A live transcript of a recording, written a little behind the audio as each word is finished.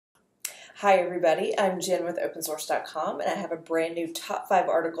Hi everybody, I'm Jen with Opensource.com and I have a brand new top 5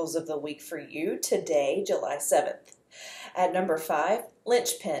 articles of the week for you today, July 7th. At number 5,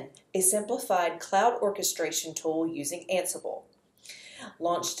 LinchPin, a simplified cloud orchestration tool using Ansible.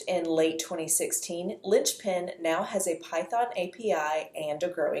 Launched in late 2016, LinchPin now has a Python API and a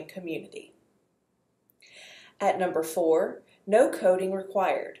growing community. At number 4, no coding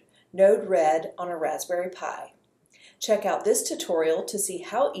required, Node-RED on a Raspberry Pi. Check out this tutorial to see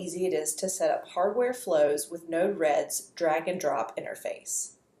how easy it is to set up hardware flows with Node-RED's drag and drop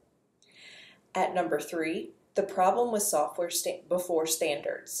interface. At number 3, the problem with software before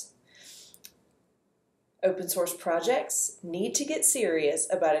standards. Open source projects need to get serious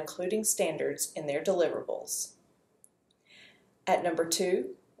about including standards in their deliverables. At number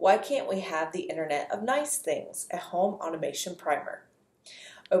 2, why can't we have the Internet of Nice Things, a home automation primer?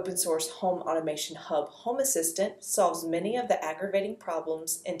 Open source Home Automation Hub Home Assistant solves many of the aggravating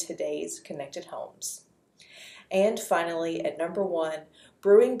problems in today's connected homes. And finally, at number 1,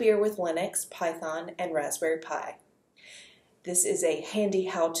 brewing beer with Linux, Python, and Raspberry Pi. This is a handy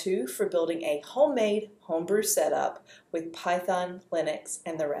how-to for building a homemade homebrew setup with Python, Linux,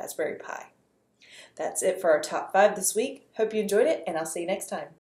 and the Raspberry Pi. That's it for our top 5 this week. Hope you enjoyed it, and I'll see you next time.